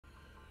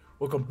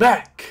Welcome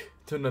back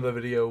to another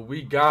video.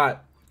 We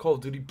got Call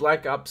of Duty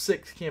Black Ops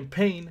 6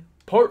 Campaign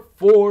Part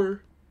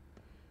 4.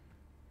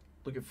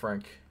 Look at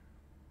Frank.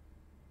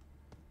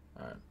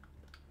 Alright.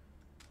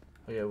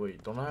 Oh yeah,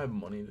 wait. Don't I have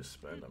money to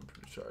spend? I'm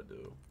pretty sure I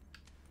do.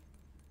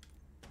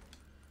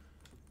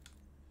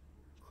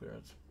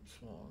 Clearance.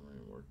 Small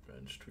armory,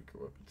 workbench. Tweak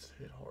your weapons.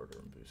 Hit harder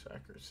and boost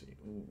accuracy.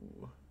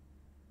 Ooh.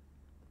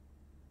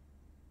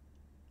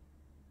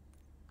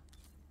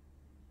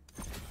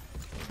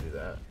 I'll do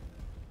that.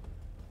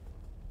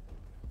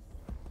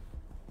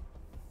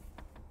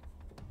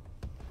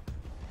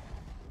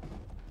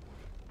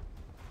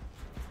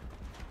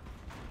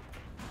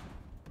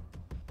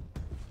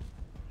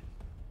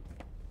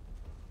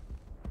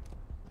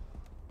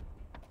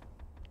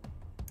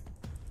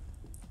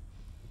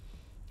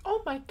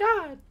 Oh my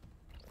god!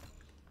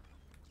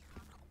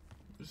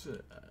 What's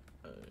it?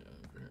 Over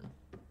here.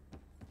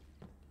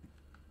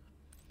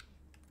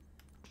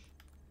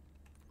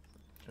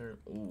 There.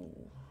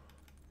 Ooh.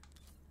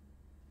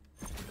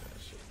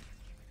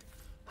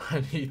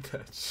 I need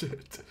that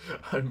shit.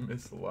 I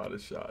miss a lot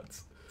of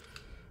shots.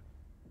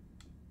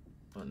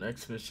 Our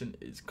next mission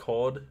is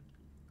called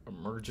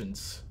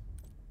Emergence.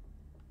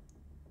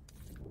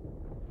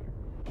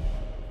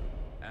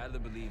 Adler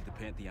believed the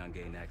Pantheon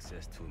gained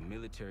access to a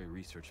military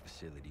research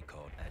facility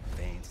called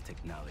Advanced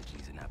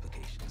Technologies and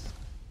Applications.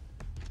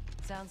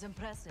 Sounds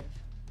impressive.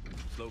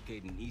 It's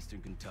located in eastern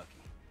Kentucky.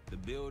 The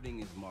building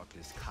is marked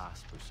as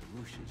Cosper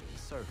Solutions on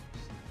the surface.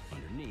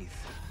 Underneath,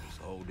 it's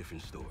a whole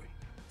different story.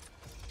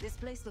 This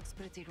place looks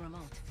pretty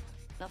remote.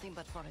 Nothing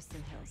but forest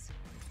and hills.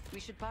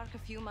 We should park a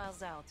few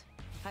miles out,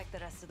 hike the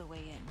rest of the way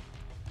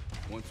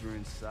in. Once we're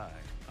inside,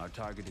 our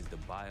target is the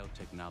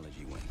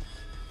biotechnology wing.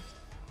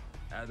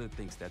 Adler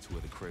thinks that's where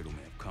the cradle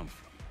may have come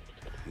from.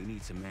 We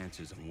need some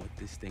answers on what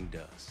this thing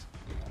does.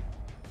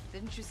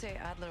 Didn't you say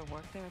Adler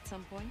worked there at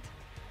some point?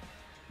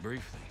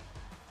 Briefly,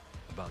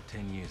 about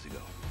 10 years ago.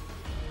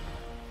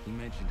 He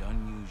mentioned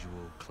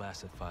unusual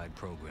classified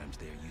programs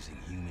there using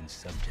human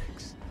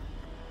subjects.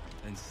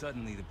 Then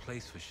suddenly the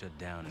place was shut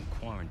down and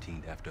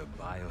quarantined after a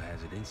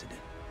biohazard incident.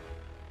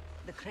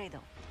 The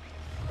cradle.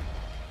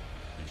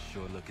 It's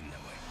sure looking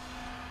that way.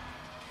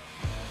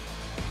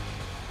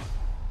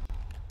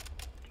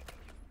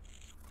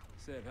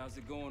 Seb, how's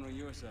it going on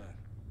your side?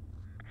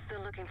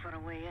 Still looking for a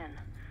way in.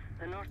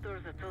 The north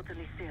doors are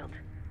totally sealed.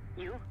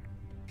 You?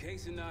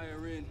 Case and I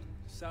are in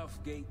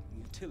South Gate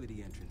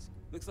utility entrance.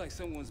 Looks like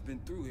someone's been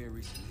through here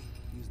recently.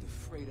 Used the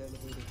freight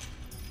elevator.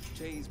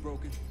 Chains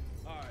broken.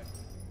 All right,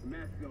 the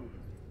mask going.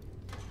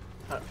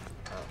 Okay.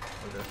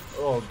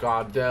 Oh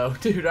god, no.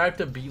 Dude, I have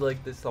to be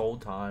like this the whole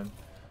time.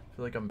 I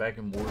feel like I'm back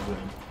in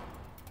Warzone.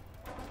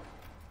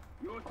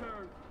 Your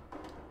turn.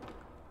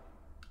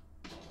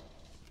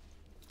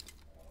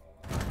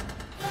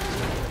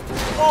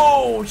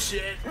 Oh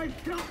shit! Hey,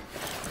 stop!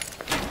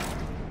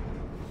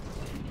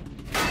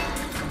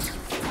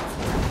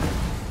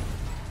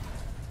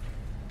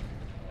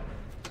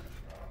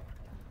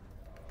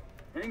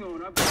 Hang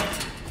on, I'm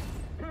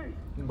hey!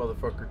 You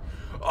motherfucker.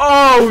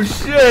 Oh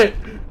shit!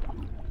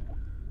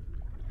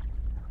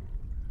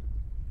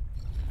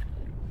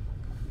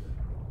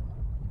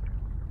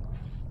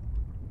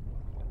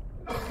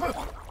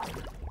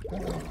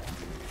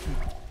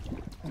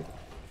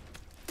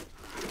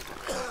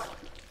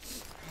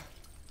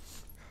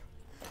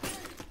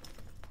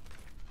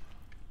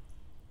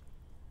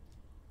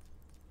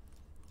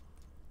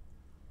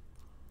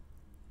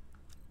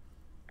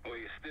 Well,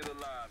 you're still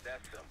alive,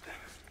 that's something.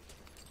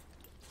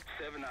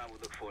 7 I will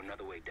look for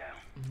another way down.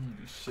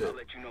 Shit. I'll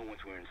let you know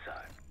once we're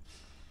inside.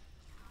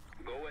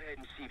 Go ahead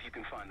and see if you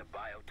can find the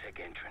biotech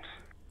entrance.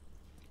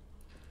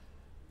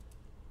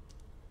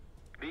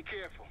 Be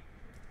careful.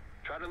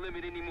 Try to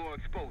limit any more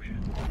exposure.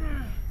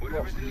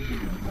 Whatever's needed.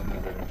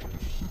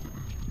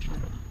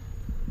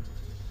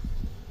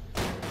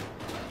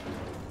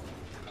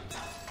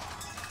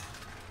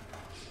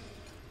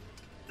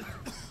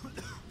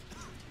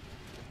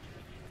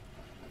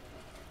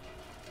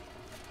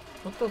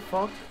 What the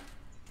fuck?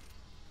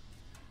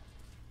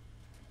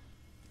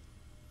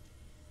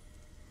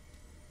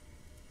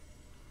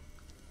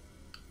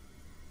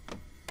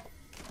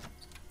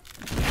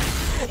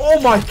 Oh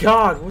my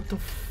god, what the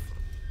f—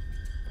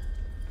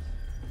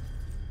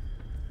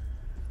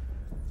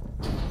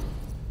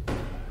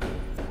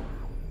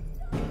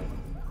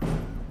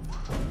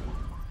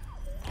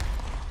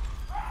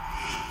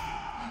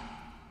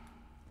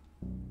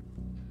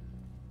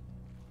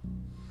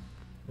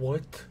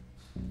 What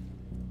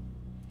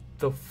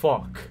the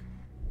fuck?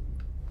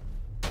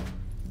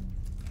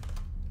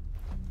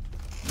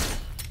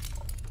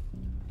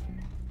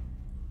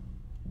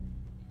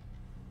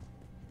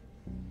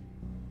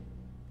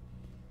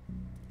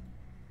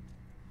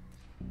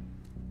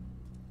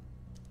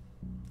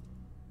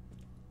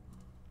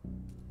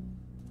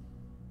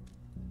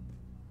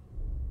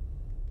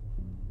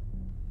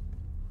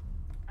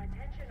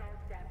 Attention all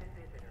staff and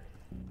visitors.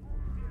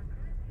 We are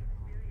currently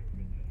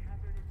experiencing a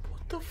hazardous.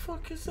 What the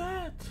fuck is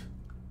that?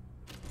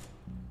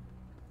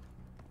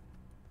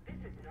 This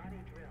is not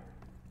a drill.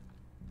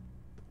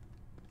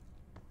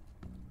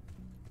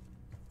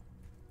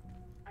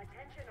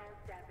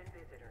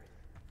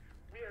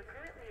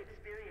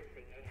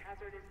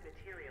 hazardous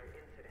material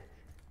incident.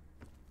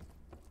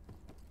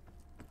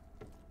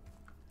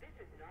 This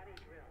is not a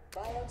drill.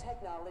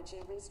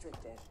 Biotechnology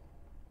restricted.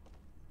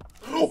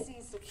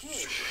 PC security.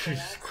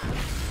 Jesus Christ.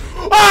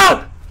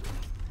 Ah!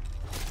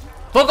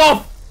 Fuck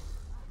off!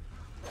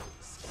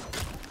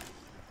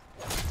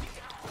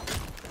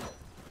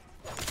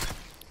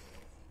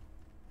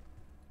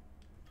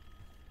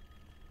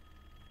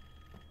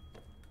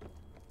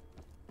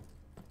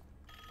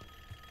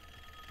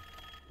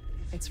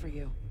 It's for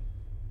you.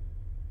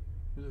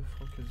 Who the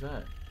fuck is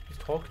that? He's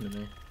talking to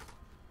me.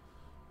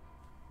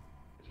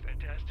 It's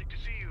fantastic to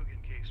see you again,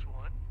 Case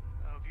One.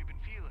 How have you been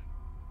feeling?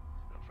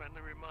 A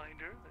friendly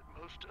reminder that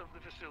most of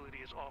the facility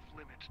is off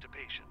limits to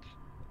patients.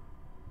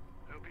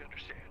 I hope you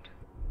understand.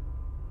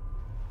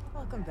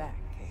 Welcome back,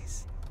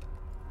 Case.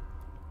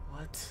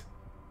 What?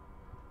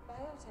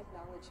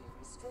 Biotechnology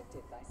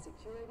restricted by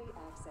Security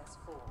Access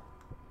 4.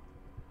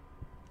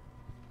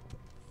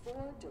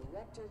 4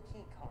 director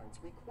key cards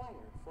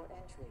required for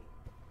entry.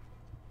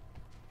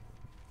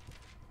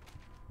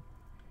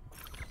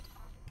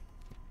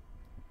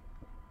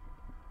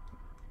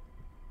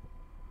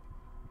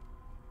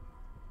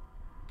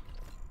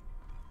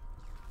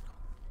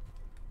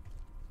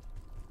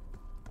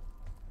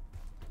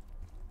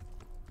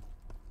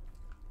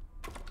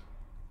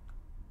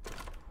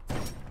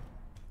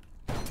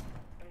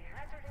 A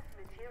hazardous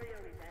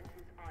material event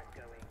is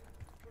ongoing.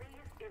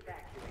 Please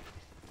evacuate.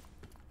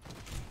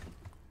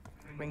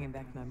 Bringing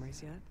back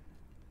memories yet?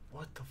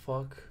 What the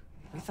fuck?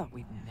 We thought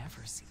we'd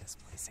never see this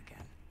place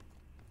again.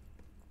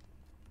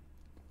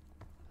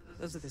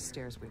 Those are the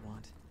stairs we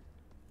want.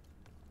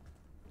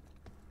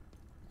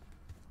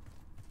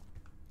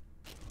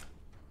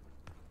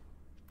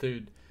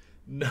 Dude,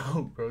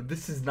 no, bro,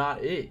 this is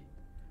not it.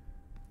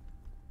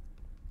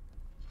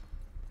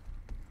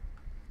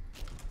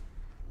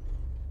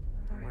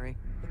 Don't worry,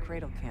 the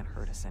cradle can't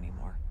hurt us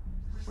anymore.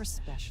 We're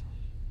special.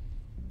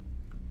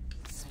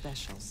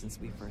 Special since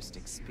we first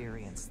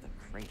experienced the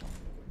cradle.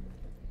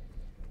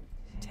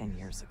 10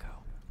 years ago.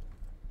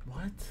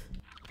 What?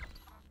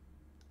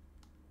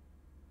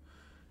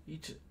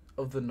 Each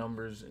of the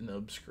numbers in the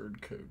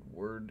obscured code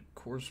word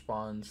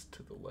corresponds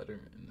to the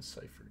letter in the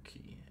cipher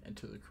key.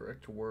 Enter the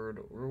correct word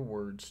or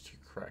words to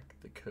crack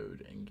the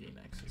code and gain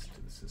access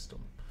to the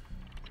system.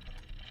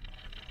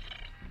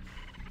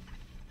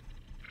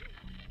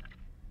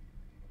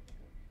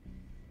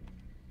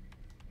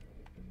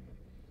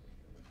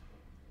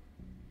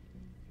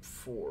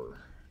 Four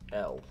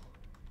L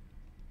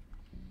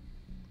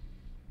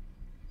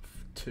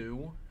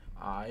 2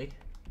 I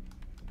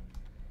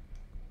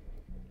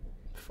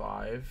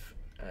 5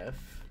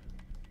 F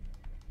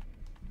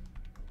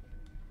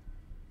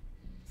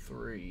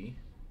 3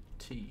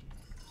 T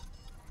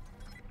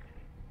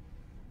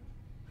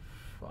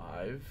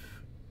 5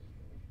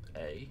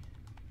 A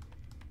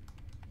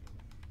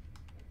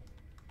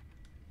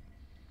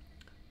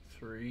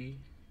 3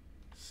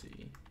 C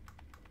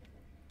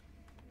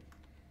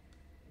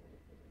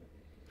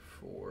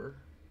 4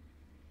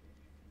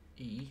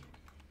 E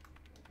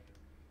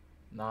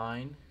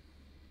 9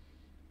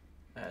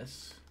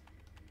 S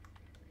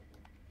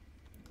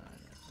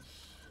 9S.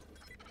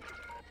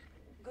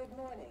 Good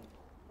morning.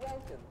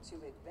 Welcome to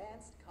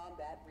Advanced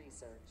Combat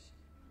Research.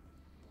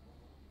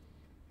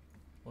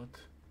 What?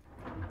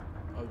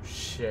 Oh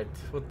shit.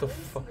 What the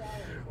fuck?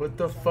 What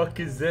the fuck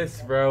is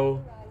this, bro?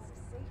 Authorized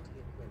safety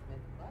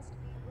equipment must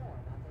be worn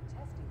on the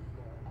testing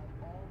floor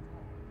at all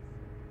times.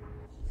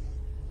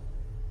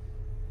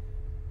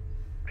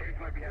 Case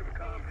might be having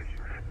comm issues.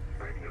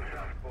 Radio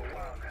silent for a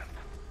while now.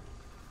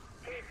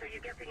 Case, are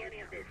you getting any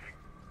of this?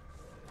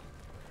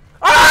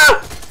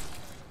 Ah!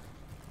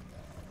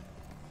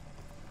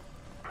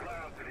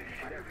 Clouds of this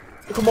shit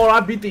everywhere. Come on, I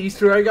beat the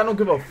Easter egg. I don't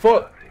give a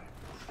fuck.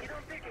 You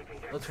don't think you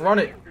can get Let's run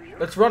it.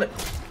 Let's run it.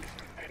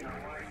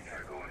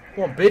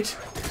 Come on, bitch.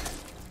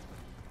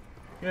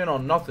 You ain't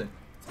on nothing.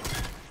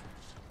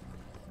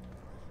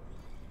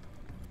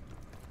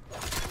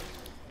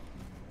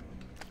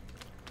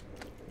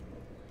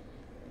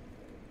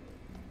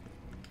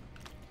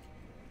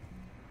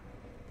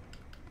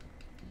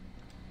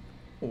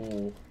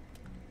 Ooh.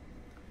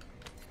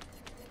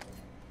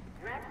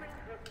 grappling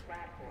hook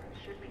platforms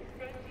should be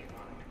safety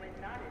locked when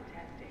not in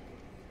testing.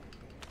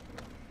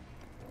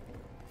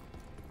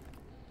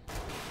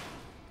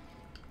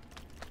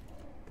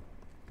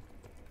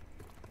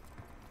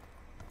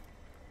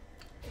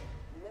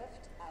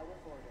 Lift out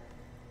of order.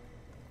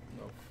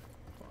 No,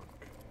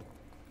 fuck.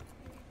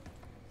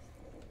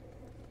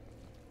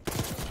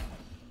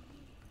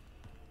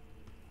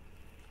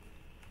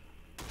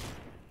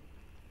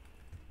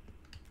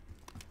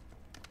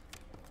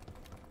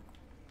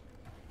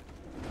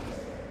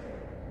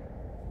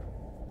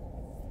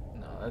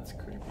 No, that's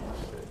creepy as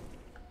shit.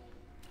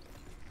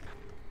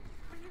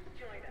 Please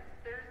join us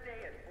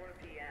Thursday at 4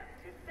 p.m.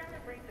 to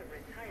celebrate the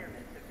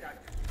retirement of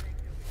Dr. Craig.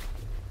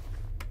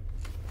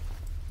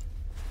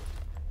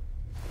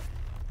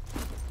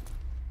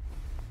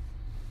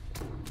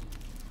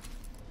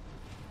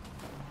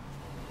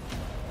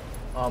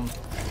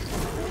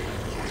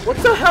 What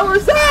the hell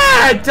is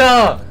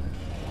that?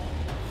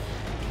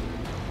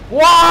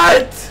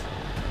 What?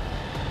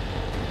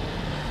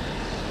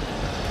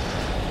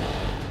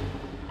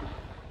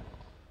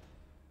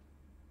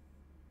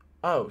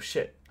 Oh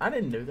shit! I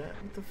didn't know that.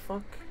 What the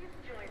fuck?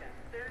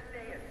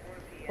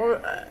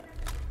 Or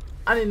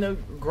I didn't know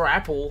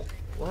grapple.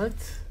 What?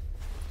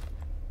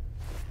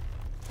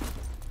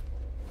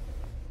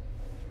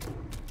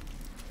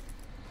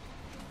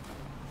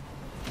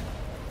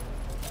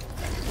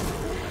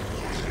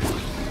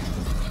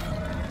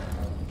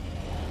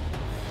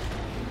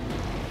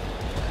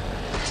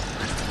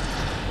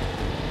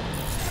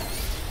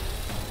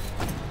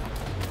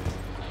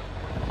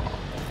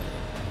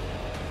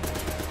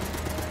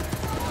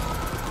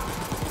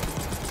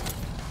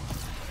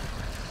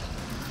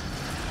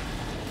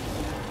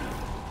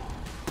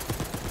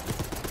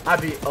 I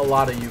beat a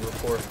lot of you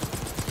before.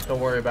 Don't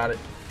worry about it.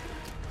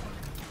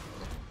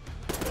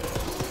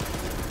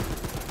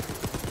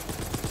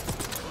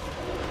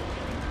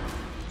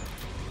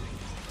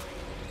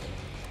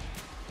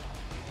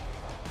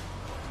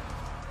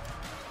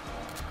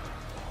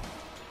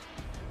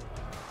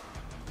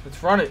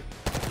 Let's run it.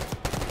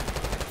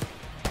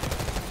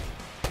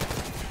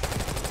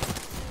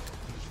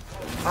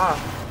 Ah.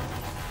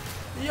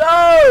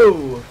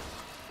 Yo!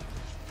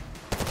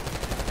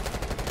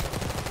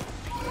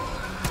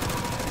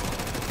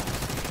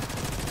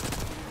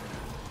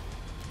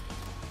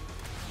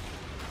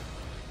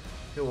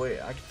 Yo,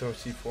 wait, I can throw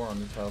C4 on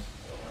the top.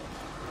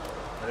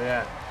 Where they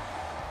at?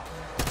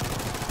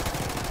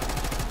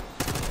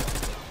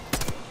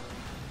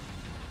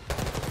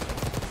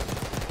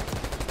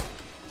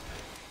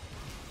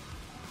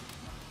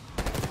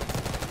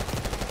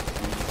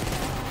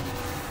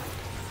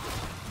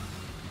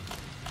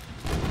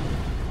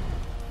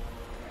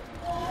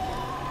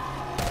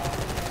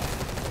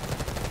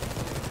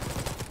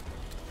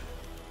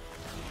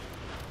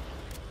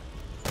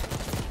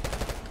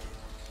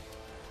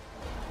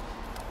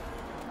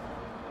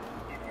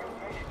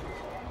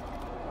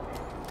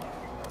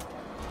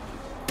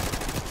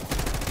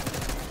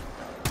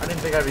 I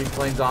didn't think I'd be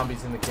playing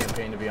zombies in the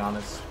campaign, to be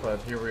honest,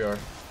 but here we are.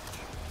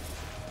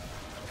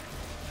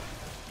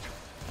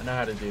 I know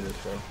how to do this,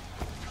 bro.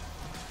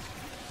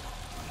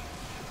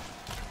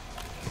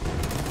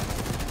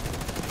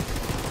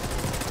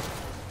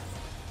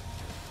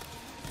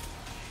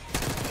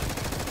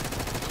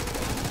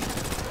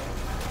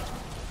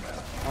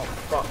 Oh,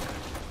 fuck.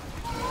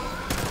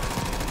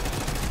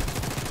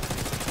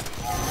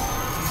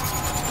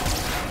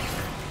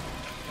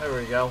 There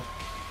we go.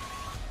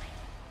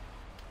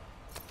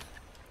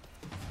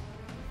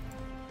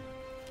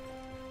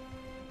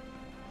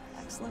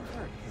 Excellent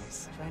work,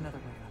 Case. Try another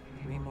round.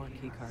 3 more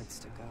key cards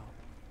to go.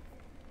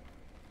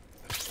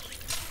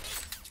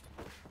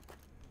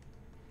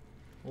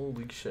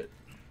 Holy shit.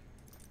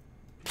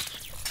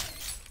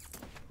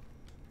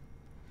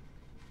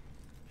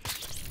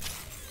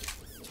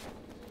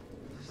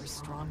 We're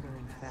stronger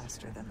and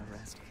faster than the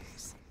rest,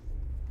 Case.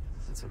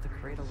 That's what the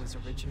cradle was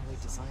originally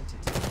designed to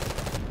do.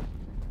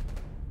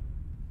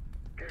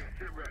 Okay,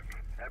 sit rep.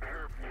 Haven't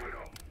heard from you at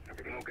all.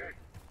 Everything okay?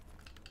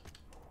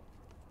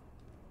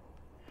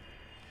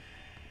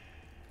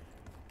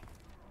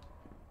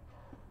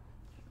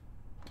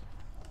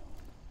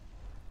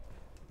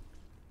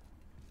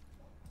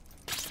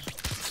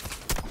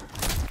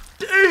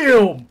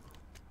 Damn!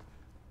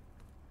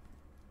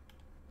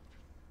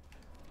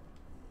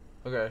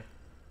 Okay.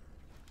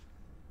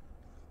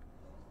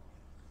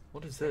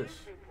 What is this?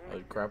 A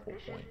grapple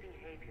point.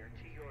 Behavior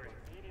to your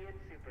immediate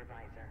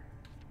supervisor.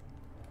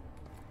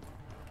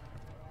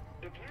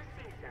 If you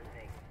see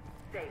something,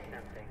 say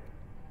something.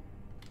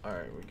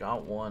 Alright, we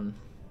got one.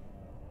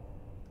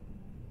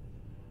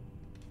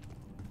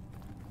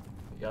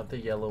 We got the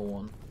yellow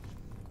one.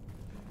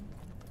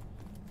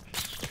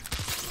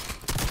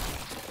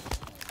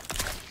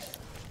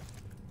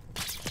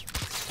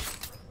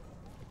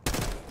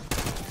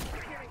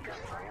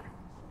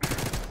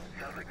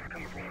 Sounds like it's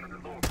coming from one of the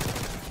lower.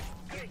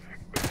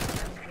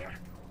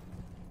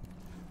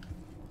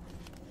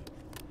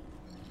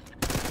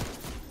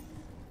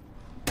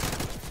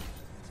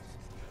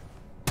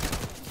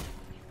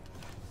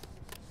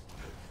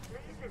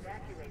 Please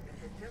evacuate the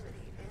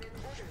facility in an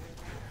orderly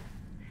manner.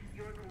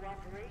 Your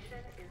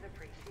cooperation is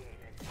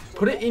appreciated.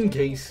 Put it in,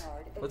 Case.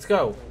 Let's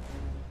go.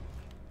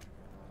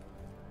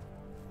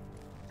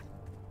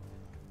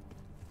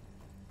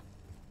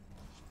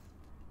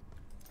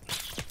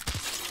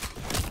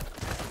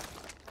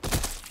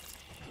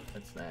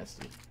 That's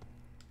nasty.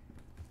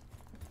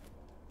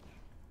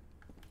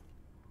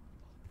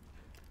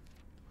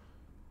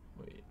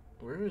 Wait,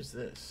 where is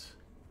this?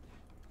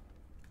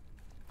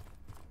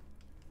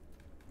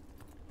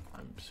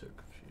 I'm so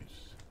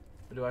confused.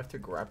 Do I have to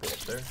grapple up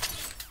there?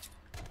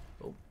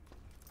 Oh.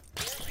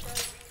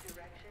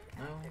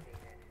 No.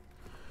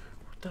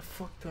 What the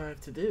fuck do I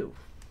have to do?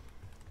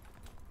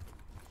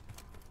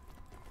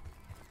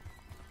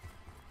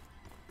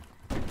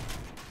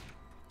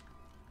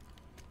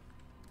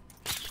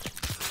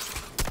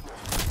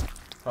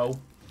 Oh.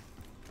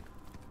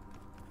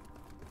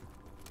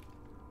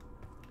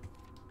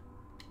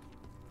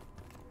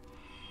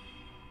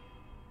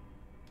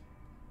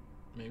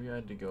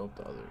 had to go up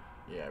the other.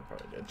 Yeah, I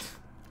probably did.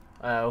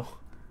 Oh.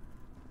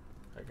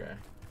 Okay.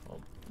 Well,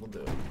 we'll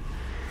do it.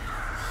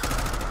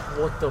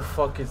 What the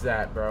fuck is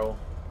that, bro?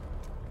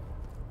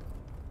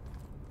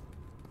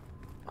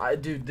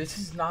 Dude, this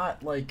is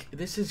not like,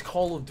 this is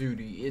Call of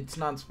Duty. It's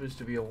not supposed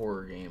to be a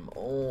horror game.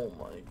 Oh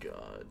my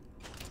god.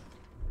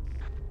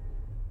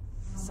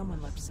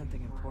 Someone left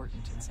something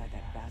important inside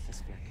that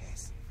bathysphere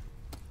case.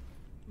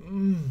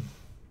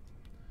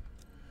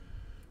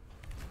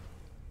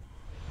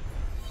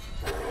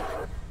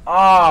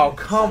 Oh,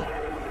 come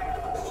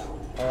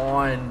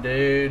on,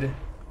 dude.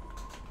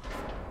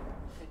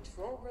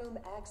 Control room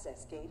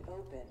access gate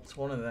open. It's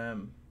one of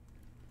them.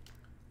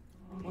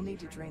 We'll need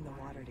to drain the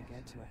water to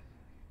get to it.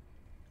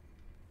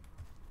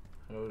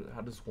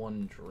 How does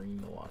one drain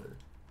the water?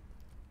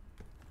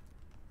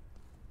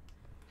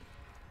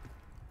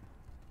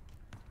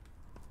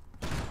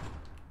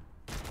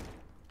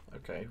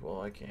 Okay,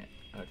 well I can't.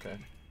 Okay.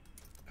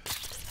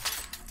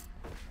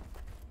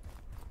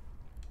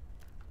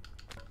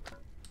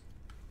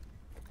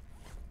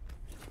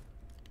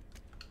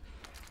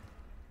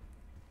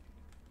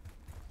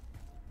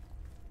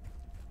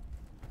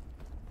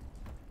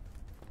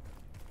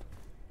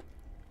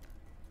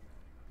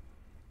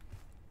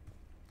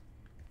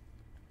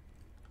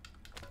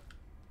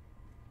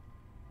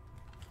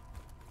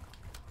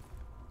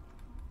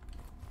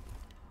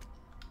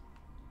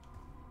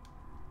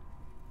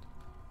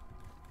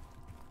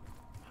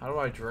 How do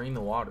I drain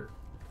the water?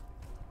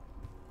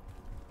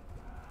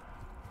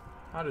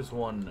 How does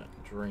one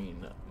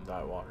drain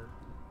that water?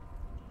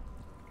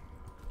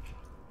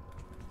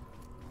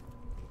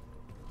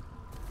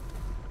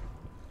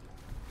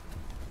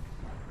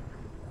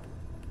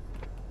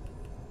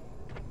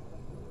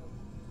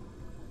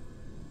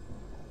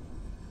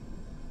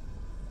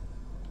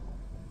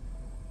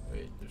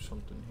 Wait, there's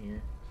something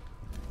here.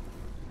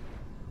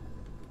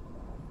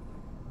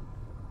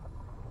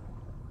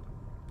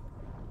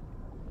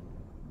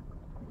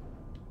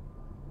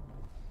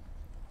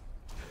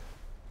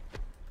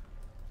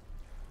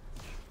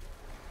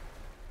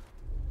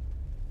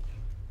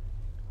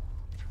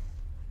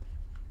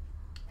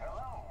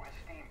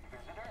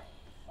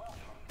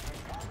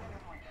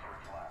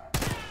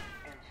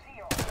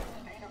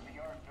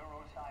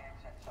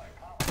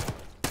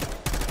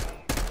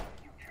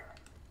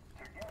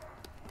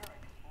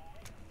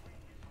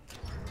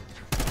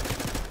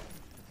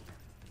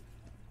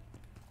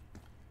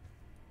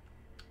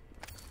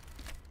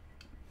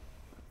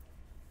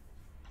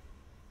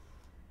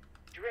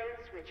 Drill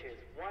switches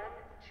 1,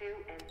 2,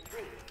 and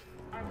 3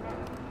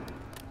 unlocked.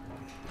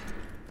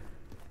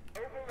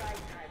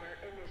 Override timer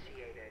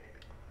initiated.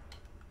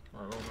 I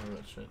don't know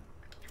that shit.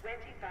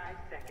 25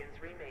 seconds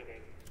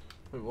remaining.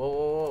 Wait,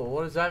 whoa,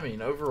 what does that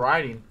mean?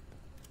 Overriding.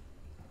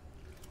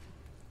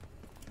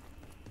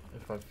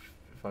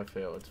 If I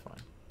fail, it's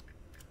fine.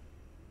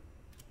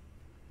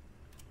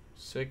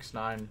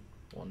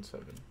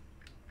 6917.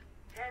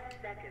 10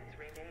 seconds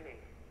remaining.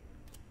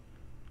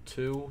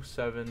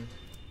 27.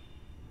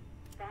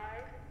 5,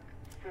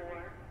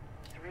 4,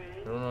 3.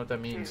 I don't know what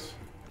that means.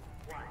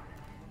 2, 1.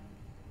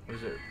 What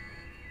is it?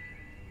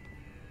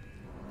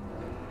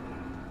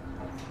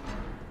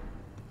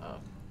 Oh.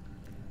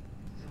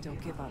 Don't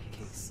give up,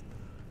 Case.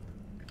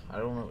 I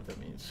don't know what that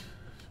means.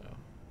 So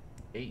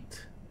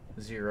 8,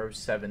 0,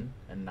 7,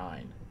 and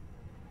 9.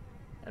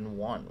 And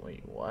 1.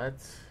 Wait,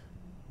 what?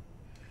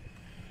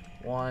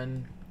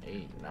 1,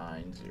 8,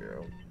 9,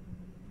 0.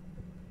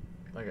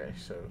 Okay,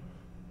 so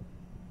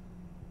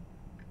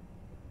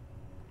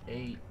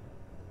 8,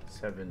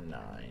 7,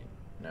 9.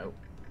 Nope.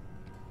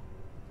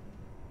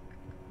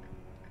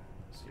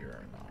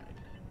 0, 9.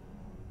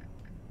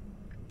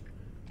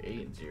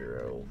 8,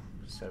 0,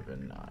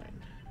 7,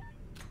 9.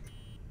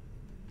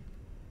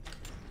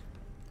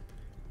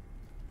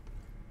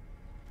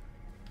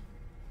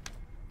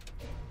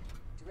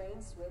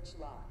 Drain switch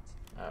locked.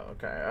 Oh,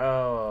 okay.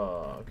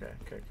 Oh, okay.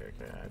 Okay.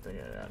 I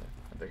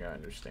think I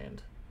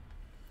understand.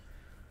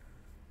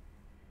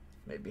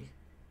 Maybe.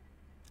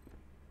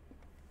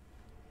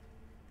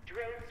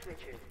 Drill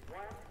switches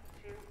 1,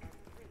 2, and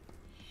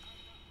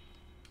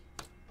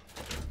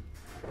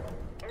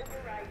 3.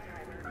 Override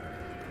timer.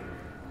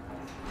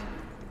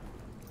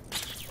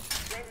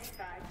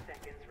 25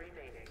 seconds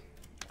remaining.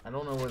 I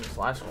don't know where this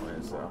last one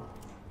is, though.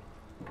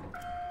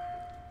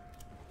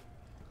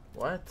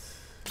 What?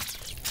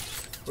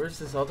 Where's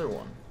this other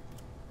one?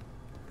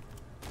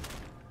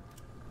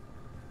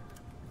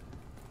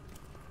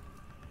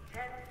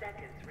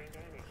 Seconds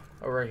remaining.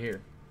 Oh, right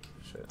here.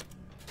 Shit.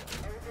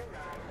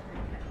 Override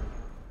success.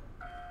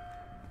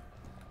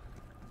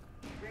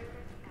 Drain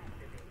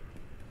activated.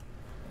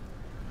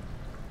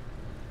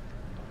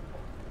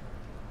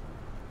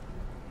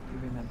 You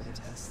remember the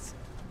tests?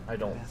 I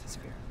don't.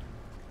 Bathysphere.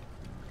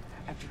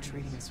 After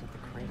treating us with the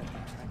cradle,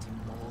 they tried to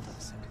mold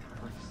us into the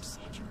perfect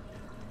soldier.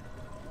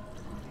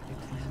 They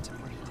planned to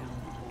break down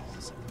the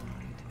walls of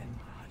mind and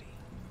body.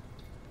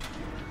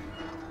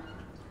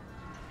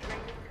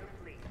 Training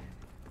complete.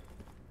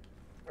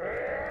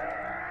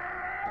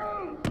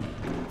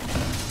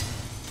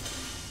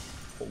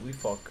 Holy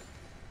fuck.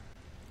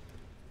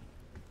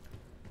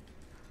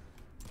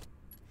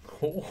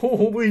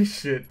 Holy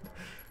shit.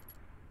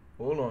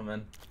 Hold on,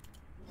 man.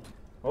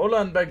 Hold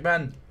on, big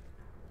man.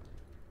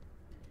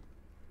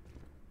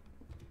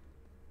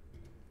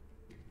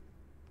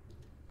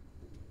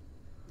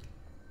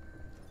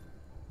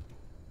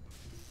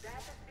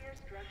 Bathysphere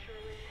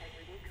structural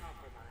integrity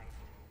compromised.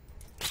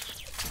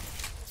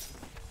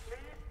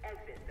 Please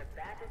exit the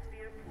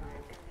bathysphere pool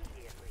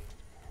immediately.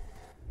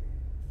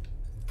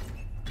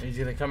 He's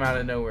gonna come out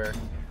of nowhere.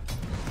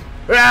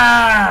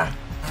 Ah!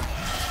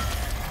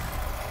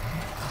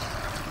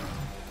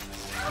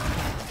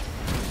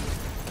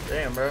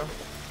 Damn, bro.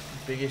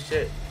 Big as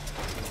shit.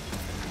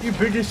 You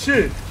big as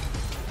shit.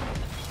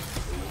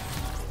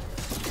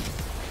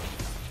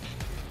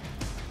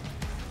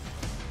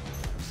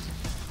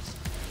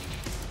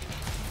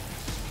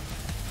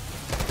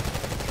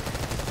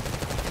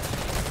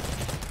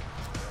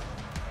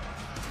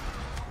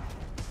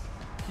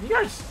 Can you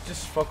guys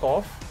just fuck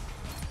off?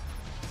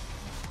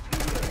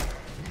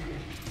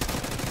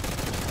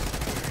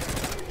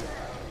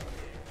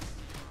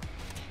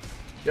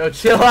 Yo,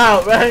 chill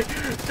out, man.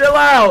 Chill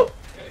out.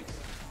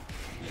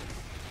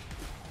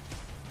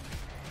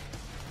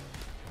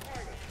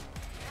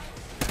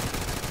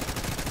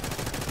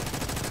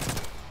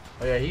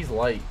 Oh yeah, he's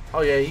light.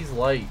 Oh yeah, he's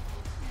light.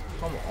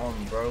 Come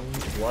on, bro.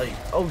 He's light.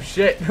 Oh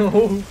shit. He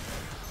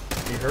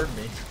heard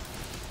me.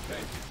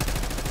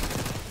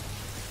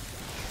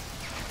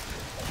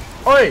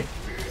 Oi!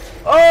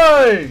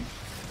 Oi!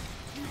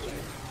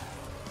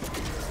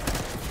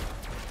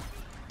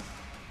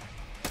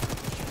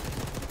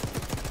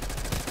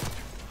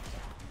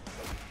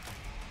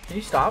 Can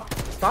you stop?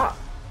 Stop.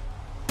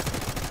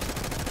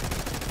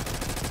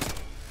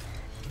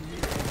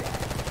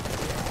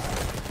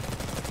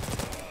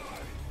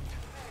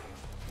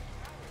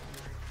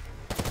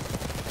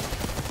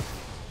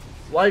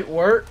 Light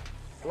work.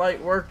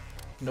 Light work.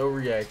 No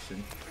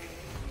reaction.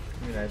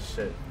 Give me that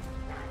shit.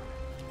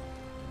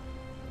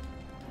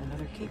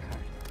 Another key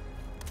card.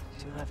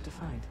 2 left to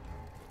find.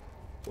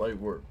 Light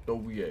work. No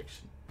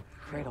reaction.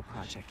 Cradle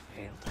project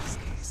failed this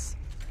case.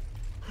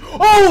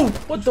 Oh!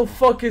 What the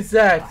fuck is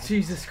that?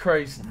 Jesus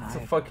Christ. It's a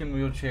fucking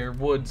wheelchair.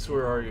 Woods,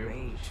 where are you?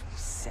 Rage will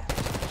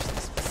sabotage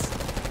this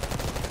facility.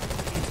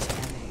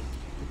 Contaminate.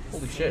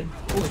 Holy shit.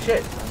 Holy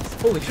shit.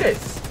 Holy shit.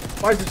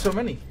 Why is there so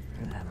many?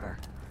 Remember.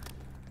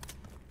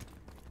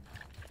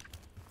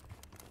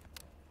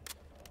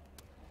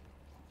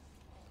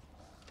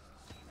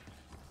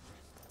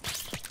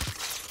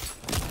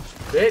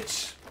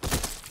 Bitch.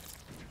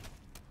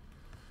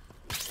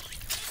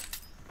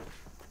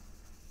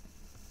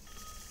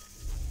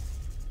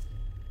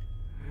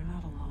 You're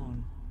not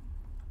alone.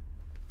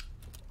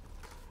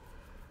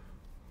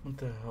 What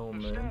the hell, The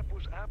man? staff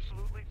was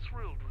absolutely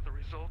thrilled with the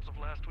results of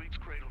last week's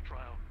Cradle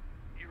trial.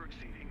 You're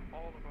exceeding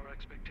all of our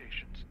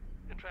expectations.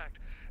 In fact,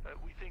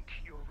 we think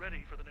you're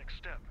ready for the next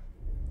step.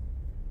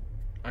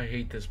 I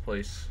hate this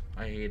place.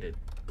 I hate it.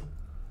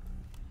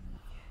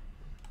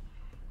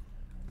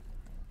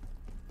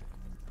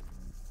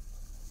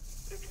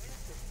 If you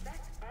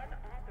suspect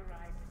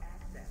unauthorized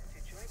access to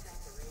joint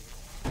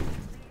operations,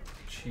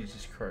 please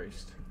Jesus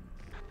Christ.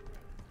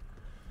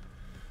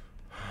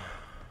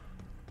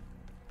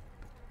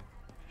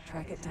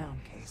 Track it down,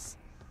 Case.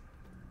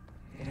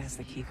 It has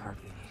the key card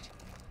we need.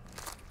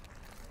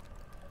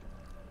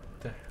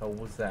 What the hell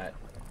was that?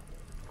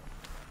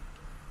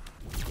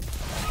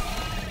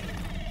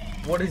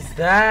 What is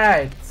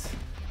that?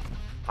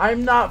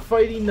 I'm not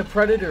fighting the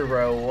Predator,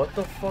 bro. What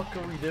the fuck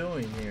are we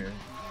doing here?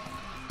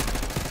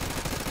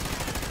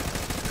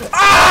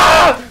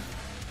 Ah!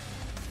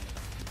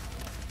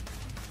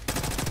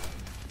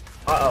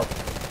 Uh-oh.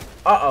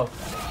 Uh-oh.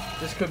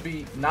 This could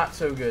be not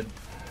so good.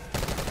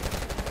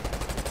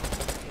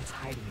 It's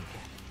hiding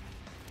again.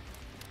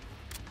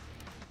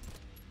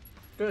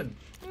 Good.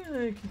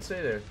 You can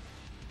stay there.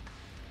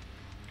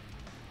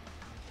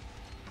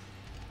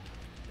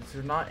 Is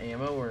there not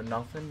ammo or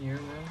nothing here,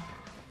 man?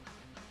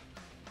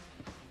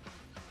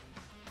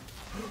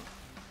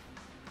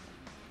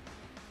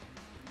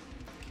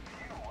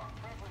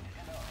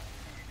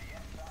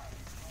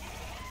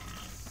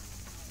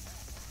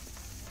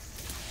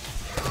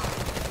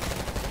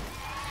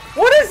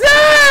 What is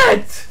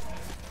that?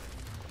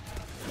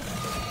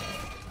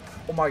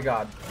 Oh my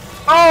god.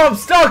 Oh, I'm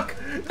stuck!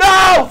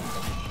 No!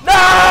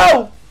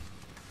 No!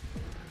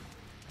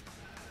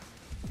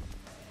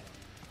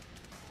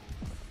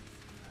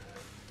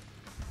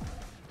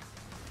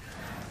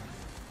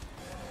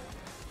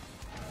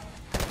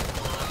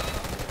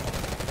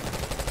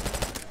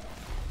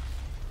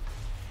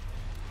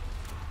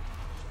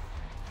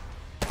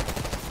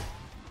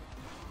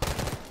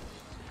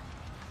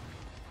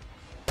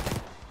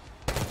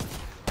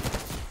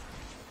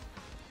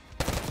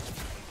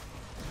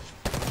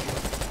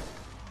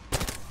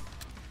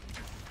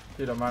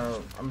 Dude, I'm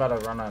about to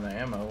run out of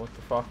ammo. What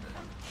the fuck?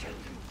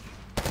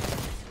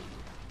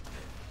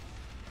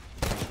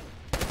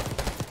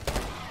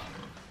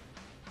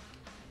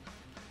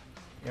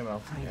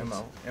 Ammo,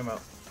 ammo, ammo.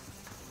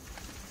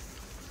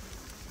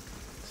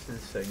 What's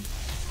this thing?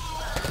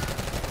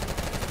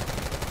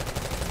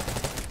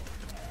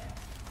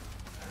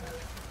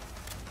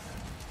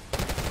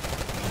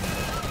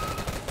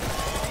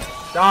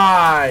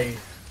 Die!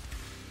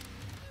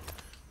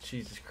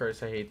 Jesus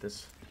Christ, I hate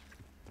this.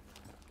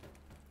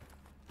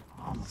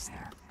 Almost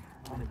there.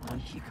 Only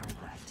one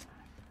keycard left.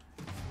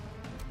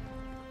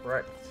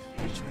 Right.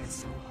 They tried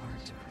so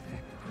hard to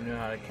perfect the You know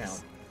how to case,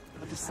 count.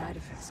 but the side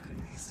effects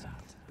couldn't be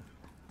stopped.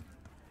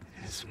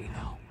 As we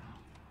know,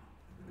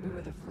 we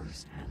were the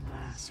first and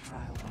last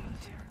trial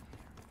volunteer.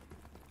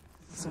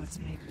 So its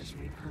makers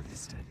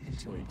repurposed it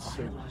into a Wait,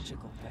 so-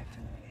 biological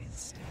weapon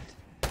instead.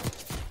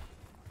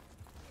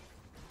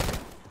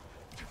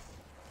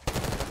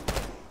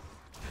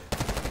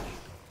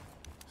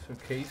 So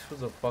Case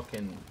was a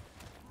fucking...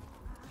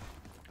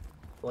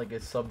 like a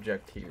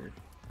subject here.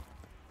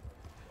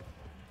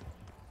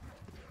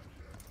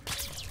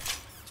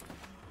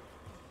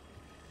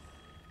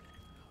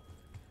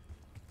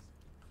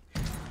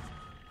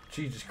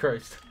 Jesus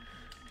Christ.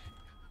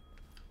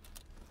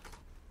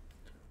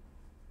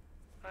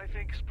 I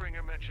think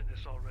Springer mentioned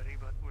this already,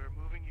 but we're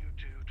moving you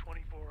to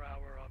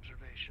 24-hour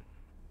observation.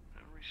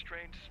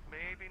 Restraints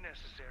may be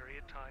necessary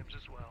at times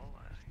as well.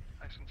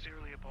 I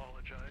sincerely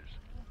apologize.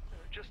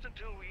 Just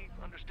until we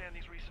understand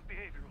these recent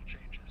behavioral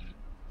changes.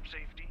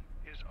 Safety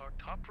is our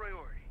top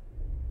priority.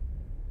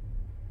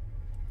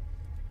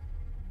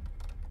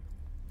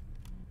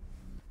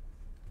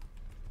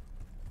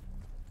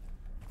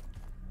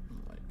 Oh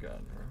my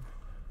god, bro.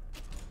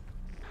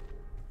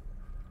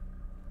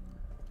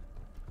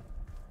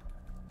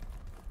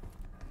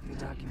 We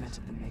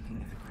documented the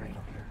making of the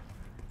cradle here.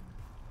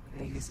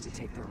 They used to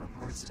take their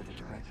reports to the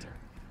director.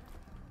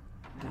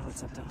 Now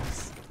it's up to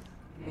us.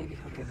 Maybe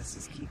he'll give us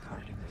his key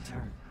card in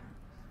return.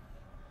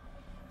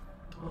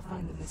 We'll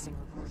find the missing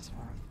reports for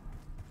him.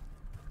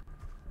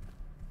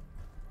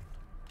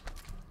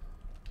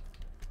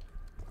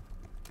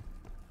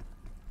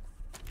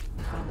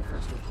 We found the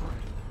first report.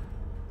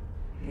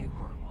 They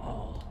were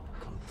all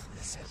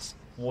complicit.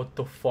 What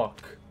the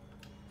fuck?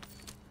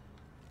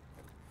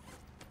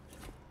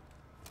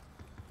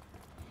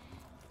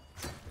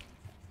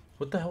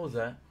 What the hell was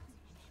that?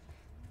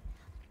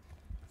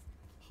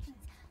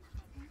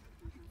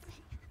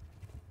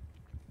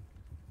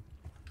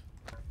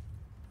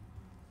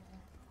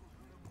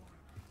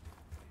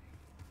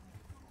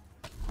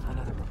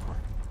 Another report.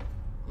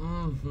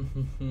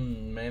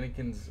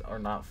 Mannequins are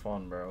not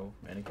fun, bro.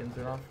 Mannequins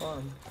are not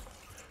fun.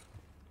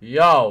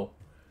 Yo!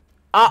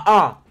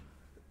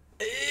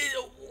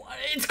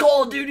 It's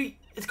Call of Duty!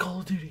 It's Call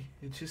of Duty.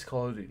 It's just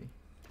Call of Duty.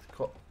 It's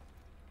Call...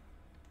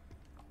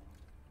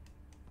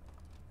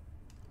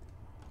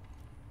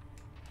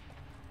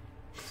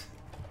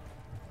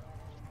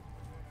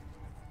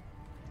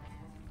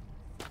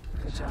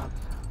 Good job.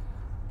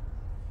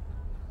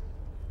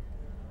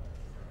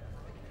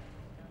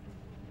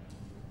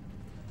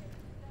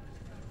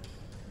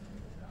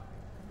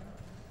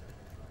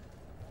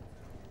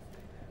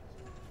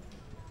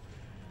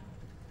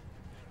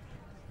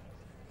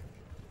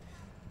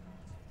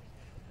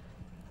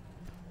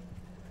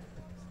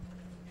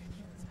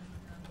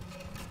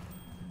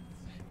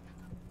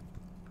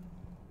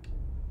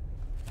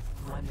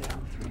 One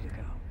down, 3 to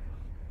go.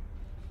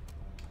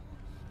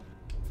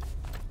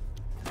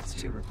 That's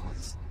 2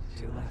 reports.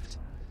 2 left.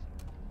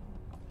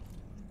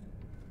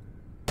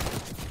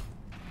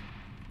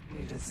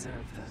 You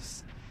deserve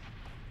this.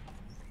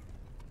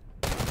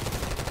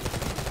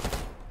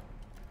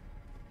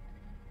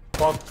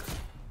 Fuck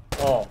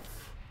off.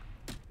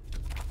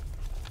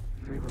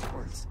 3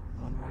 reports.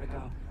 1 more to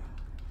go.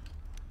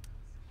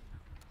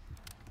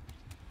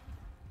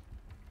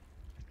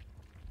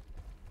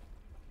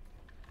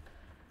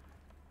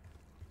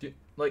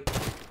 Like...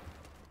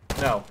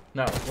 No,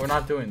 we're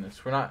not doing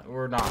this. We're not.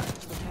 Well,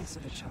 thanks to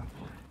the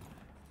chalkboard.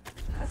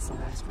 That's the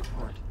last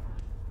report.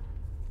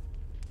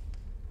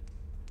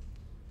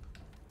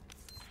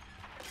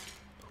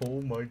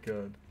 Oh my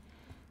god.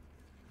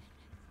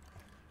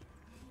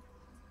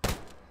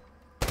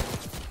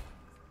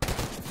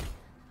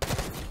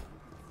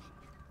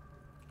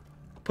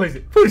 Place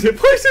it,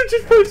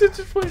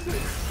 just place it.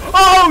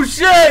 Oh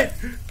shit!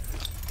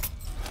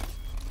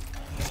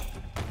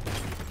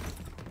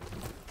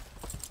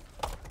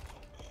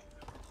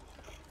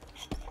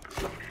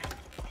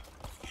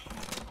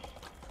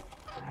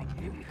 I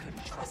knew we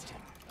couldn't trust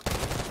him.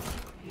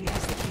 He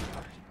has the key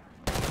card.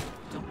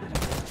 Don't let him go.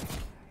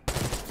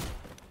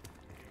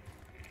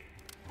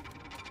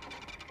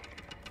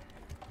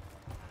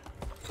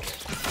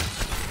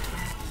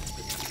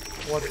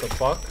 What the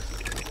fuck?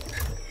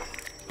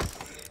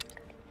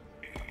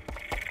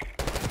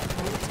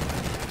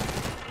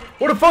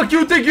 Where the fuck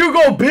you think you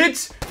go,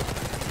 bitch?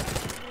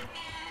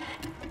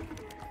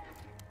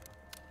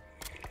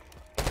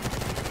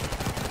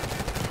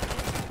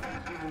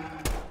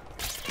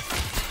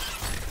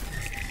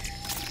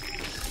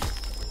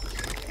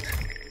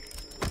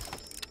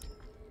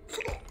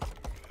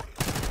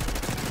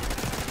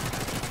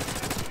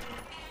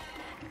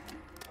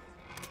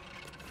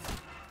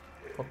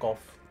 Fuck off.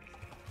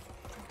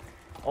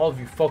 All of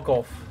you, fuck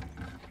off.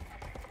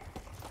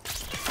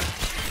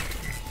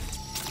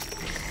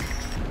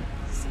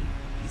 See,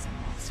 he's a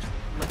monster.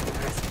 Look at the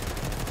rest.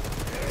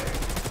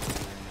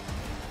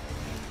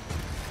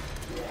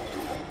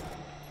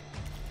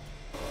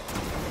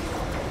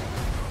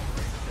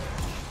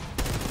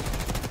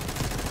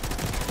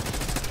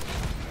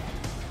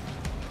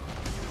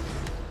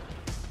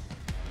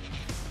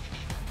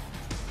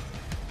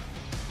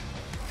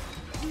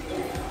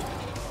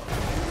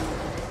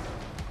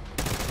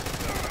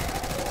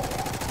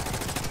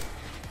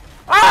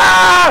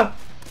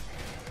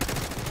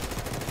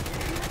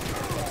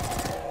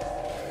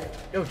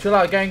 Yo, chill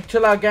out, gang.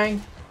 Chill out,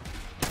 gang.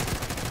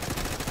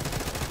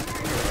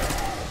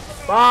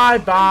 Bye,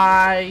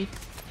 bye.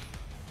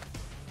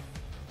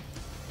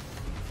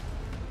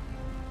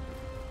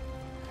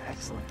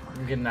 Excellent.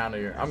 I'm getting out of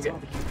here. I'm That's all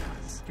getting. the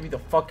coupons. Get me the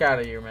fuck out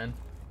of here, man.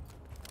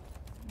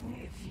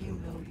 If you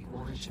know the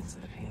origins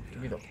of the Pantheon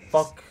Get me the case,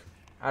 fuck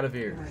out of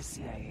here. you're a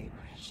CIA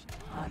branch,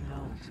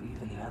 unknown to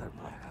even the other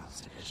Black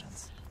Ops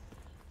divisions.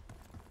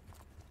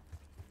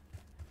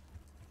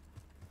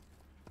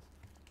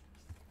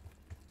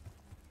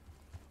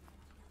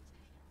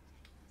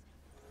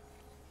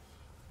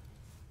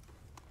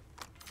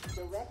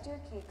 Director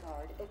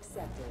keycard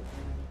accepted.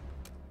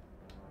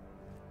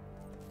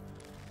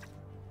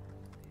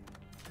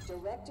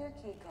 Director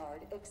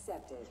keycard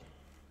accepted.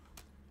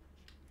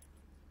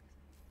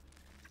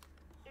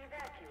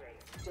 Evacuate.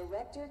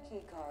 Director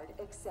keycard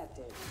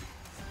accepted.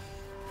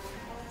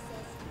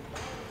 Access to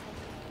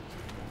biotechnology.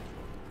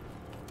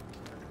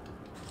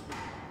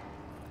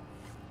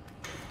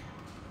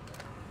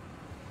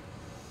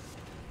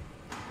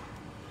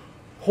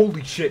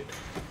 Holy shit.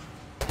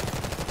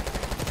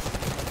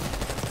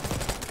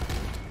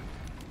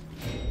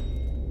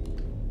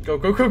 Go,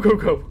 go, go, go,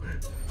 go.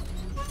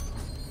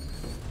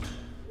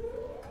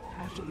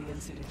 After the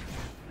incident,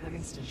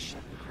 Livingston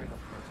shut the Cradle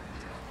program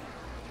down.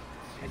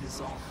 I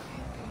dissolved the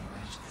campaign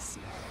branch of the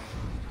CIA.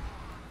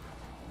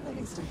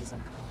 Livingston was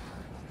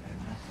uncomfortable with their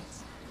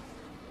methods.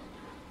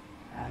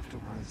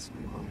 Afterwards,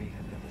 we were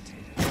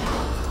rehabilitated.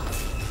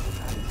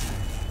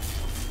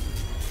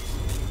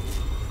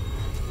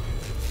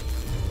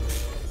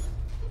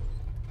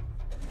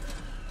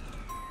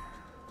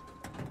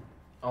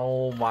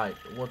 Oh my,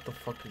 what the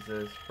fuck is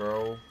this,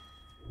 bro?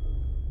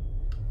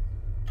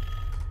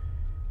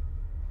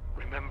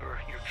 Remember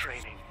your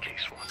training,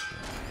 Case 1.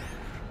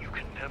 You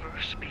can never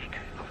speak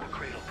of the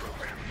Cradle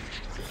program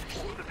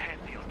or the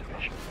Pantheon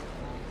division.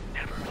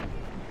 Never.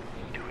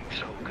 Doing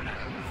so could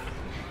have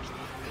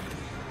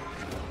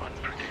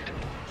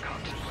unpredictable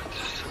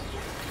consequences.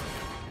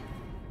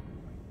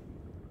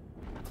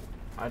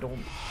 I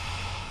don't...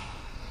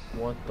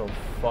 What the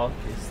fuck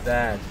is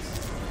that?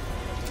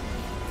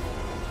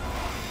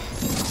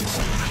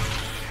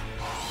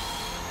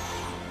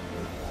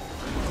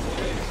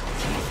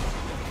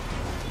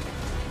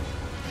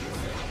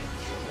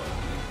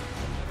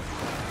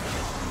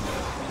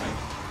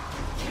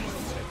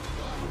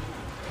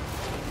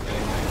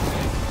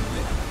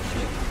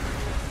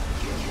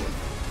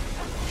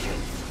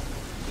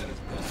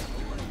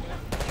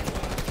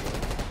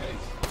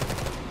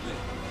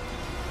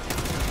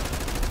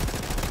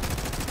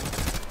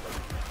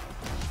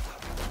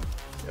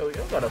 Yo, you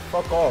gotta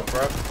fuck off,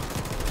 bro.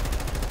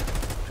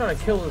 I'm trying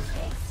to kill this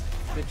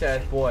bitch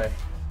ass boy.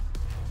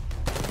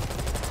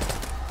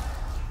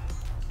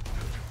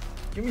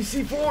 Give me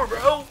C4,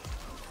 bro.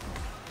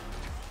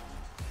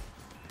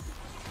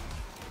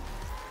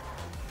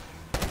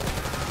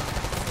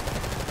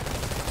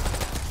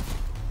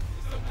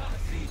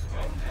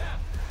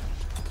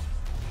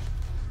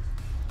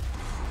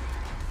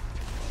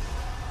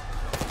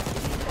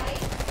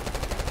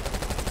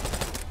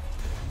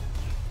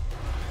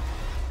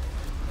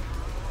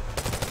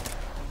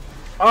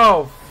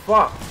 Oh,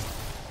 fuck.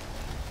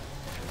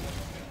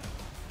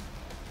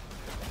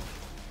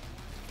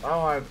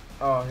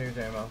 Oh, here's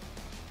ammo.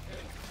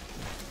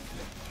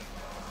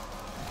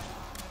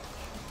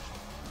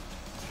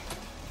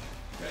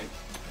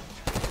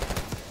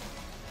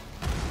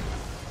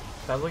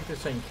 Sounds like the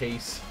same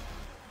case.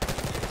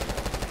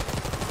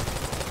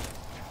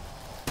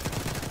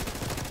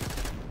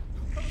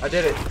 I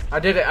did it. I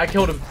did it. I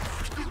killed him.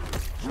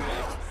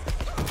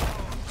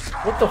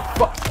 What the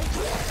fuck?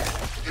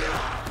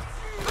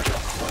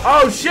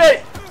 Oh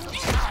shit!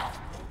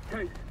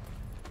 Hey!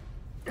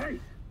 Hey!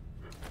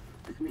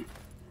 It's me.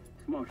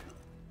 It's Marshall.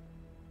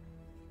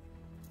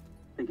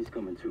 I think he's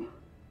coming too.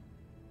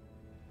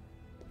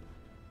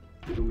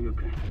 You're gonna be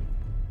okay.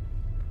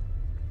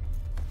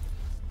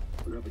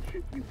 Whatever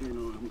trip you've been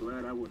on, I'm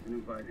glad I wasn't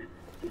invited.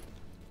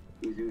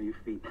 Easy on your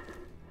feet.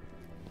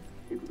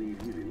 Can't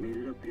believe you even made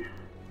it up here.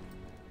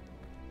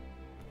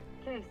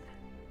 Case,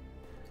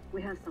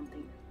 we have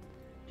something.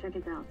 Check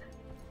it out.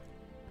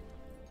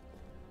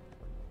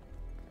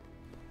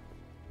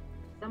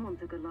 Someone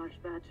took a large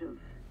batch of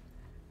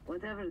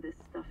whatever this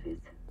stuff is.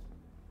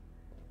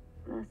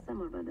 Last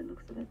summer, by the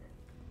looks of it.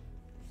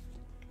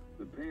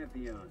 The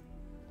Pantheon.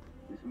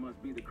 This must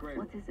be the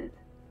Cradle. What is it?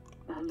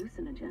 A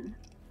hallucinogen?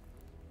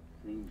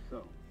 Seems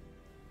so.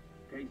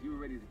 Case, you were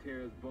ready to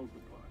tear us both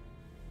apart.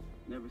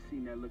 Never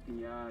seen that look in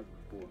your eyes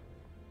before.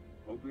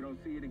 Hope we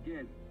don't see it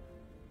again.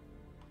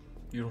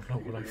 You don't know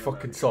what I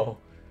fucking saw.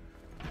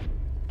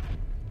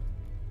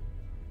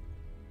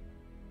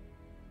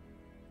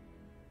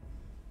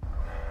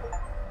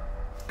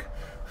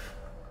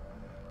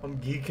 I'm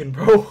geeking,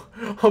 bro.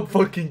 I'm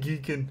fucking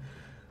geeking.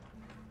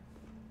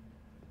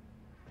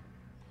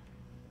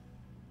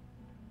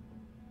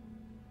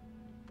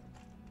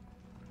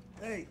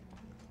 Hey,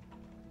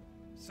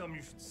 something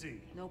you should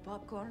see. No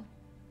popcorn?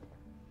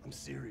 I'm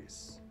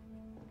serious.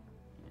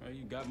 Well,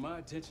 you got my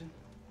attention.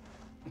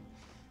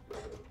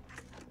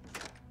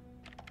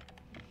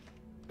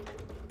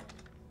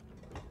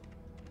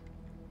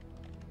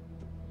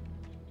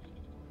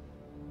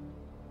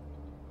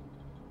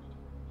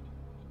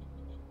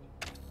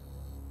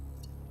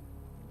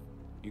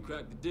 You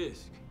cracked the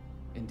disc.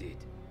 Indeed.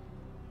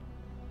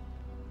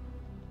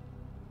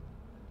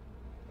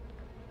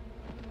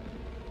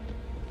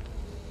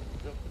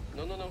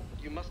 No.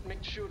 You must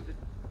make sure that...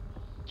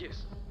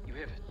 Yes, you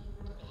have it.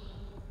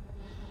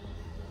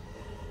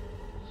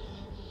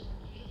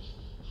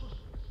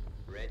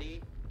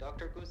 Ready,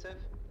 Dr. Gusev?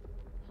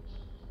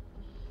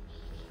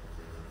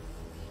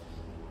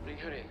 Bring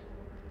her in.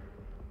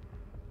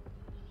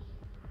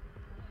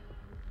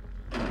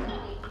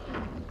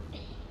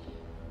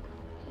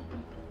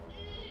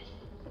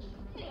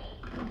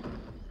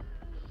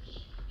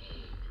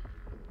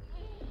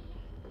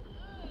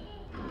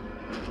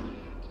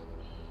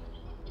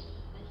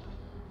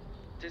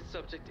 Test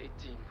subject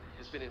 18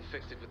 has been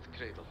infected with the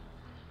cradle.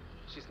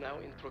 She's now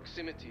in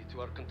proximity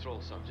to our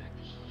control subject.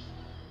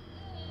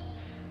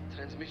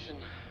 Transmission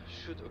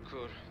should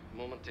occur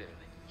momentarily.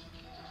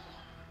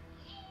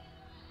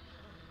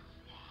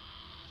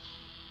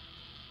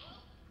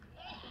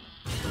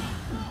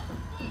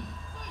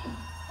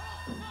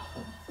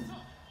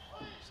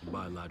 It's a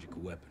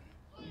biological weapon.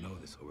 You know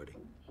this already.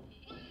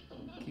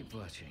 Keep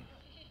watching.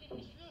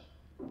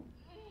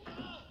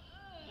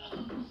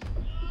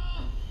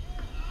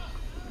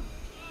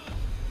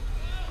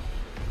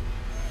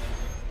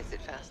 Is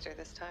it faster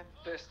this time?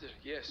 Faster,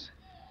 yes.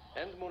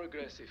 And more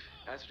aggressive,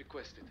 as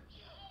requested.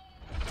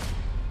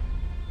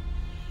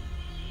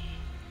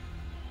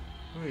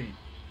 Wait.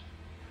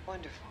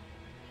 Wonderful.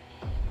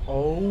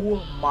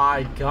 Oh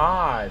my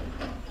god.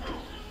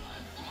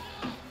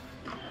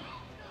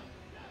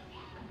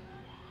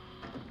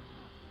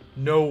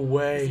 No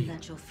way. Isn't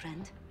that your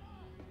friend?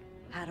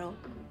 Harrow?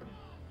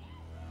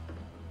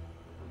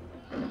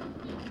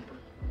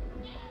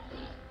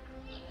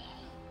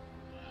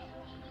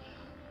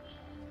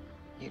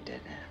 You did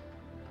it.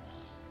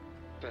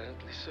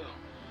 Apparently so.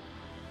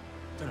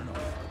 Turn it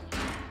off.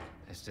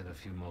 There's still a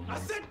few more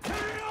minutes.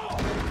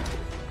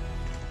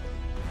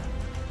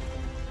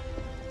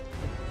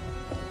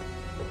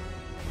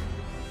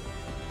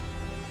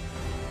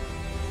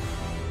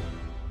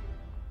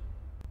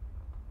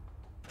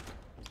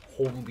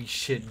 Holy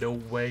shit, no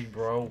way,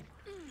 bro.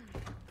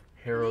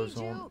 Harrow's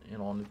on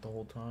it the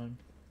whole time.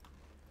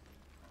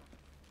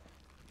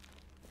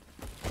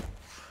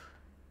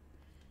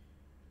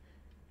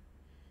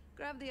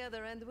 Grab the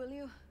other end, will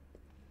you?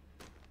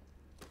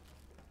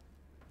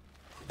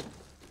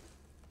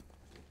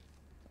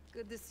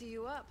 Good to see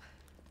you up.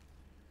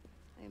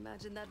 I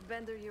imagine that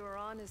bender you were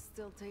on is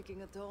still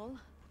taking a toll.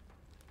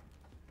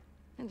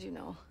 And you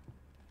know,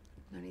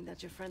 learning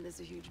that your friend is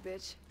a huge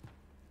bitch.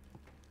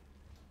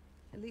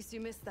 At least you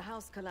missed the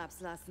house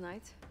collapse last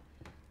night.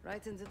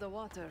 Right into the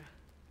water.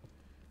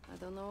 I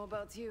don't know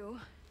about you,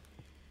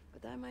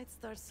 but I might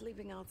start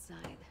sleeping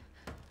outside.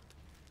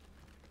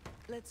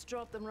 Let's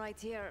drop them right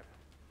here.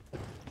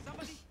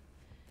 Somebody!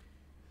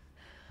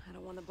 I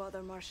don't want to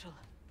bother Marshall.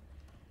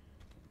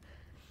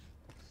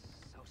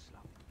 So slow.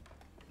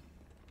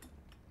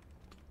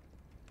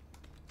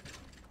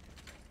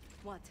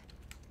 What?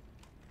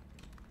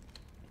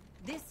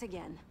 This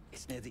again?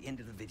 It's near the end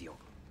of the video.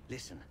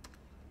 Listen.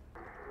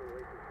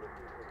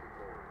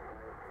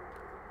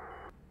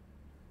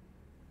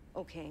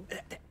 Okay.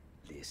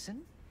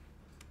 Listen?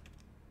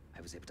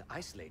 I was able to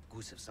isolate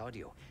Gusev's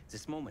audio.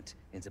 This moment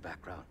in the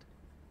background.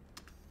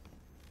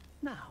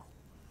 Now.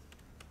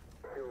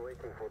 Still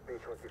waiting for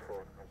B-24,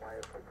 a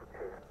wire from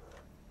Fucina.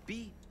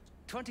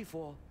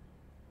 B-24,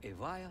 a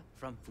wire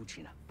from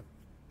Fucina.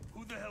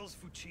 Who the hell's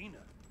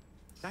Fucina?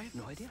 I have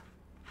no idea.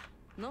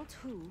 Not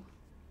who.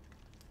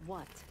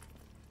 What?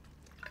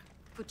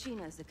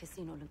 Fucina is a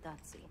casino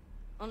Lutazzi.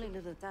 Only the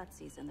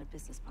Lutazzis and their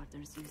business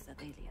partners use that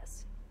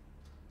alias.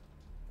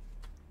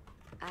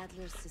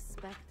 Adler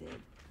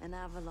suspected an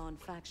Avalon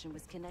faction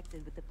was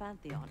connected with the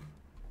Pantheon.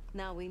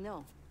 Now we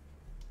know.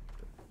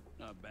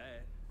 Not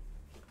bad.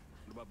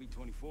 What about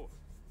B-24?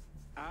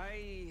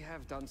 I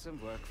have done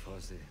some work for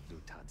the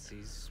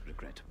Lutazzis.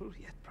 Regrettable,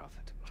 yet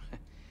profitable.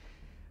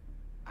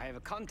 I have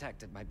a contact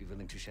that might be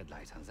willing to shed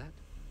light on that.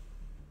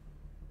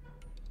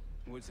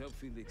 Let's help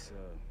Felix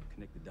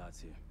connect the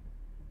dots here.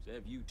 So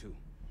have you two.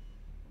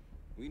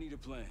 We need a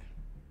plan.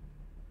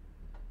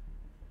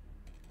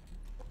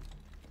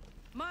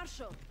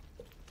 Marshall!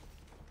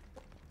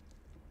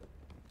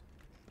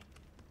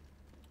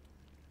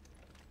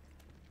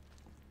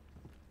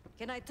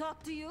 Can I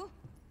talk to you?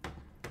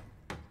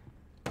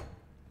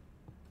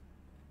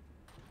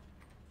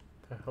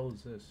 The hell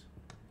is this?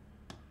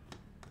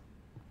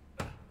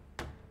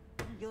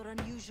 You're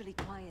unusually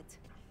quiet.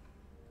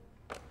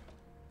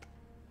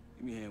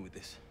 Give me a hand with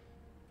this.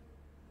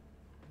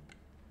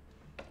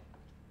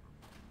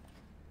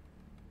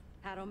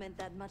 Harrow meant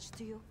that much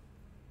to you?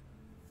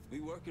 We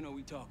working or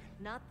we talking?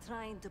 Not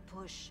trying to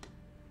push.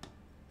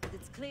 But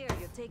it's clear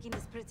you're taking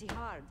this pretty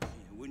hard. Yeah,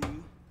 wouldn't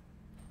you?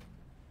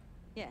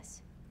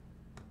 Yes.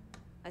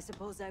 I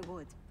suppose I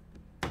would.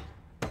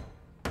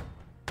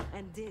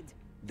 And did.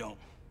 Don't.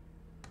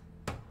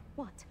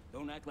 What?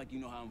 Don't act like you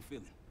know how I'm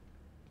feeling.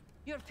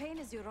 Your pain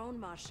is your own,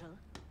 Marshal.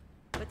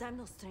 But I'm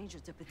no stranger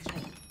to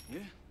betrayal. Yeah?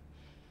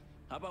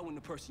 How about when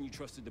the person you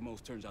trusted the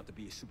most turns out to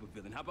be a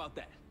supervillain? How about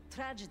that?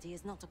 Tragedy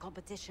is not a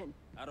competition.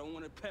 I don't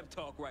want to pep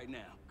talk right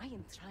now. I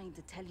am trying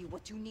to tell you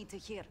what you need to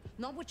hear,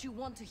 not what you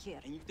want to hear.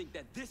 And you think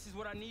that this is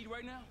what I need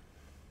right now?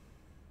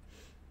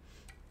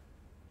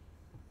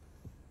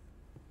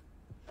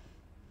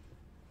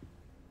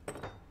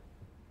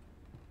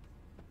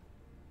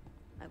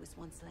 I was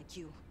once like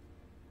you.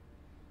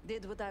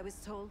 Did what I was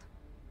told.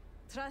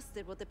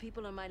 Trusted what the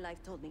people in my life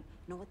told me.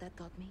 Know what that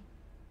got me?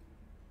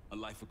 A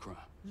life of crime.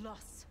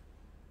 Loss.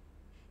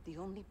 The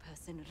only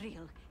person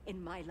real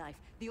in my life.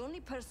 The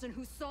only person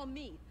who saw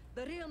me.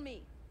 The real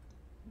me.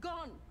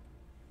 Gone.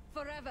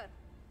 Forever.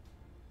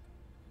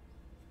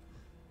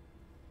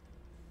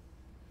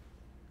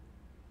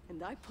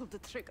 And I pulled the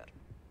trigger.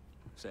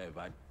 Say it,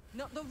 bud.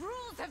 No, the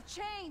rules have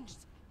changed!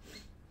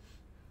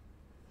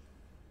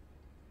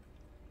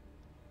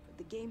 But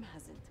the game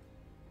hasn't.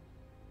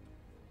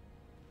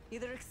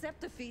 Either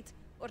accept defeat,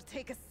 or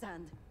take a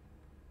stand.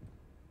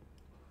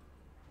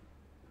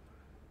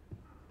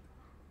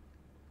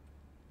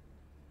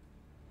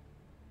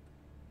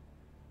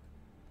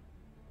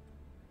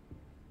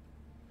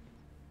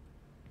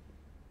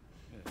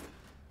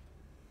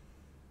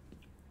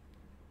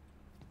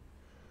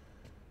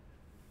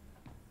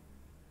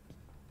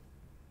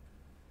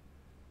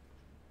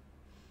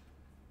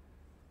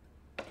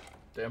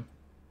 Damn.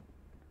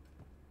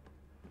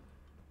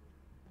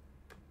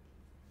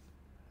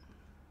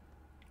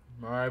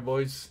 Alright,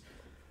 boys.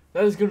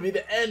 That is going to be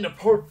the end of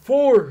part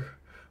 4.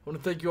 I want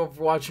to thank you all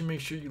for watching. Make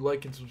sure you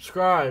like and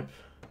subscribe.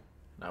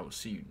 And I will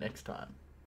see you next time.